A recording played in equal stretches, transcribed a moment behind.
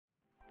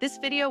This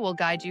video will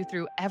guide you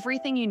through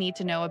everything you need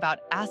to know about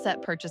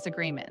asset purchase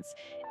agreements,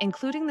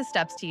 including the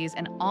steps to use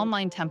an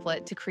online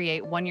template to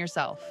create one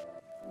yourself.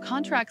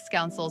 Contracts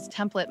Council's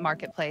template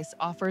marketplace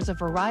offers a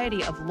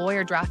variety of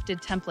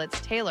lawyer-drafted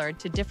templates tailored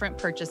to different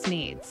purchase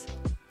needs.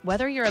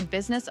 Whether you're a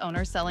business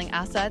owner selling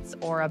assets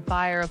or a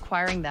buyer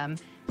acquiring them,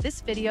 this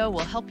video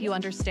will help you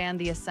understand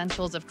the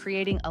essentials of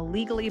creating a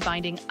legally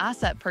binding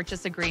asset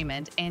purchase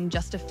agreement in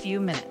just a few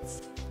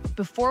minutes.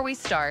 Before we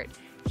start,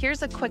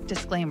 here's a quick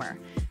disclaimer.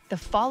 The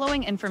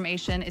following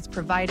information is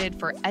provided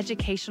for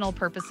educational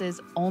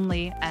purposes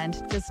only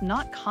and does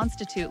not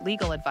constitute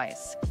legal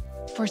advice.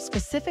 For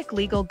specific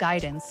legal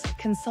guidance,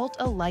 consult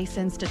a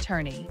licensed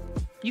attorney.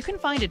 You can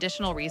find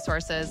additional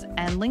resources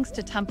and links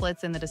to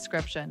templates in the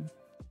description.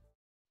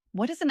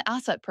 What is an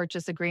asset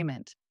purchase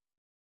agreement?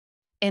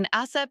 An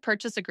asset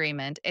purchase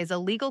agreement is a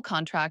legal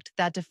contract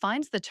that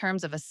defines the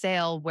terms of a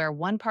sale where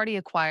one party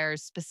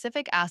acquires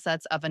specific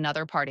assets of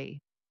another party.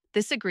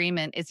 This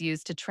agreement is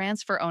used to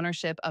transfer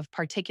ownership of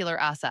particular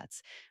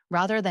assets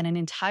rather than an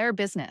entire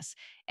business,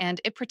 and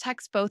it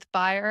protects both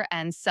buyer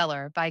and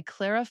seller by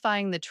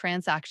clarifying the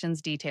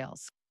transaction's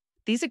details.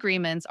 These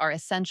agreements are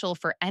essential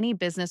for any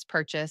business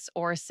purchase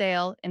or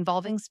sale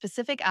involving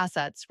specific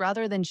assets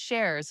rather than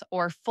shares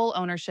or full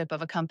ownership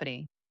of a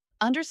company.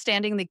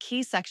 Understanding the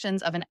key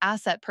sections of an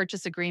asset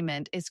purchase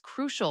agreement is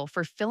crucial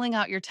for filling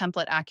out your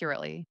template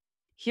accurately.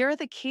 Here are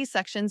the key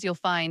sections you'll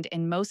find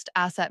in most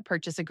asset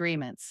purchase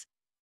agreements.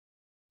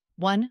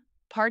 1.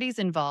 Parties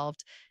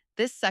involved.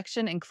 This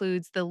section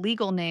includes the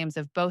legal names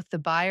of both the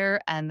buyer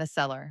and the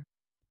seller.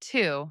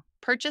 2.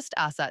 Purchased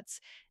assets.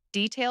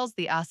 Details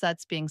the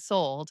assets being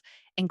sold,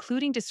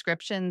 including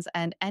descriptions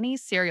and any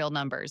serial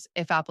numbers,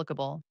 if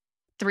applicable.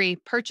 3.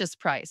 Purchase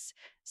price.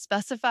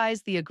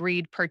 Specifies the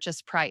agreed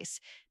purchase price,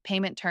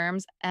 payment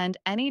terms, and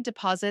any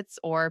deposits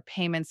or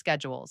payment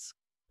schedules.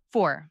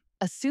 4.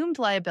 Assumed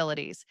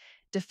liabilities.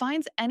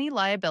 Defines any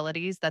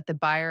liabilities that the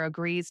buyer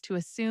agrees to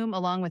assume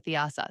along with the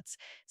assets,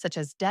 such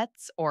as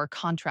debts or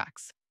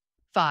contracts.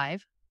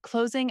 5.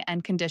 Closing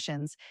and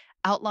conditions.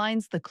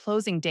 Outlines the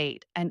closing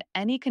date and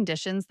any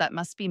conditions that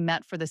must be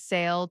met for the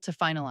sale to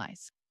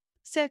finalize.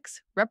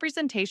 6.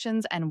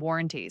 Representations and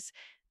warranties.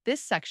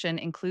 This section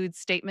includes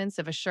statements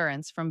of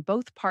assurance from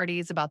both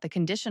parties about the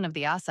condition of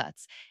the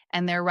assets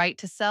and their right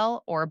to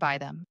sell or buy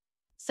them.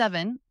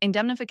 7.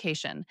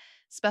 Indemnification.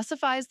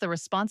 Specifies the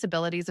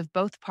responsibilities of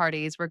both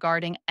parties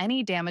regarding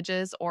any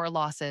damages or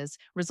losses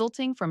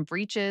resulting from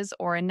breaches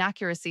or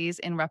inaccuracies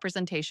in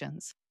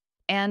representations.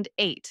 And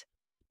 8.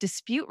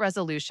 Dispute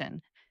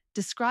resolution.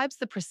 Describes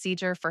the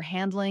procedure for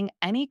handling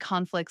any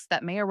conflicts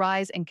that may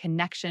arise in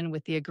connection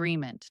with the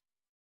agreement.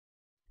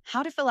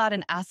 How to fill out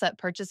an asset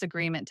purchase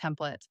agreement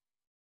template.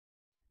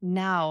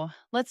 Now,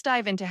 let's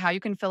dive into how you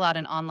can fill out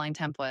an online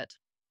template.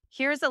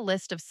 Here's a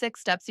list of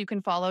 6 steps you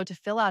can follow to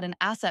fill out an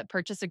asset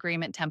purchase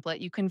agreement template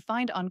you can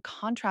find on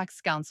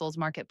Contracts Council's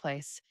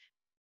marketplace.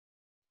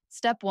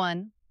 Step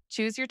 1.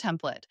 Choose your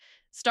template.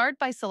 Start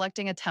by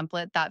selecting a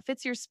template that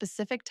fits your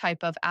specific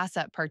type of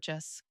asset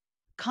purchase.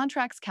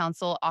 Contracts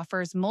Council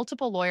offers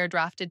multiple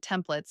lawyer-drafted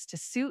templates to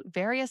suit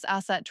various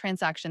asset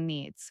transaction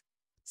needs.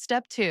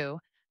 Step 2.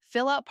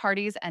 Fill out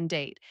parties and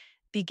date.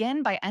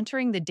 Begin by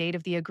entering the date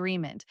of the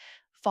agreement,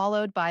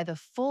 followed by the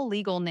full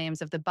legal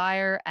names of the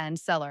buyer and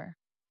seller.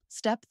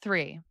 Step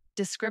 3.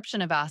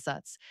 Description of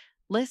assets.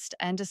 List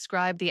and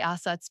describe the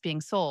assets being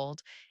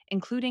sold,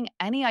 including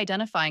any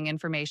identifying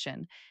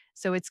information,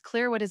 so it's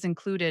clear what is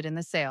included in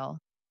the sale.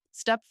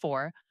 Step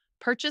 4.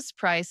 Purchase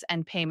price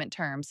and payment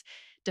terms.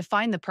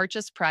 Define the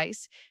purchase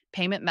price,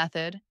 payment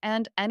method,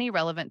 and any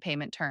relevant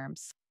payment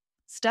terms.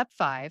 Step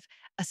 5.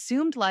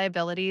 Assumed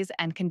liabilities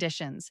and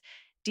conditions.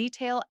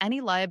 Detail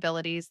any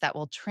liabilities that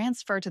will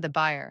transfer to the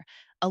buyer,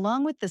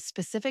 along with the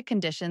specific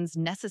conditions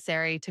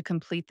necessary to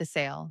complete the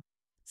sale.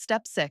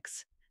 Step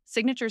 6.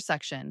 Signature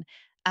section.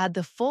 Add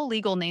the full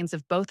legal names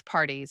of both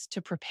parties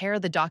to prepare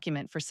the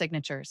document for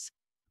signatures.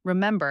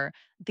 Remember,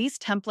 these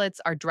templates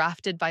are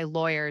drafted by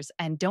lawyers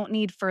and don't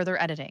need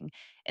further editing,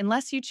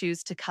 unless you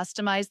choose to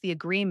customize the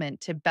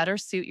agreement to better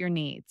suit your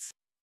needs.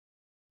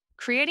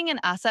 Creating an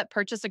asset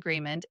purchase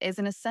agreement is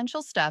an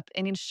essential step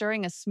in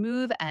ensuring a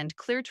smooth and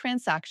clear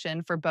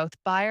transaction for both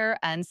buyer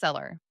and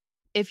seller.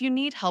 If you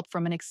need help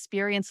from an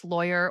experienced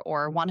lawyer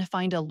or want to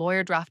find a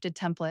lawyer-drafted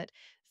template,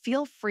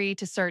 feel free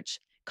to search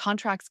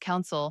Contracts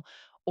Council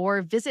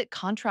or visit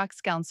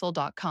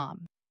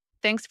contractscouncil.com.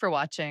 Thanks for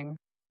watching.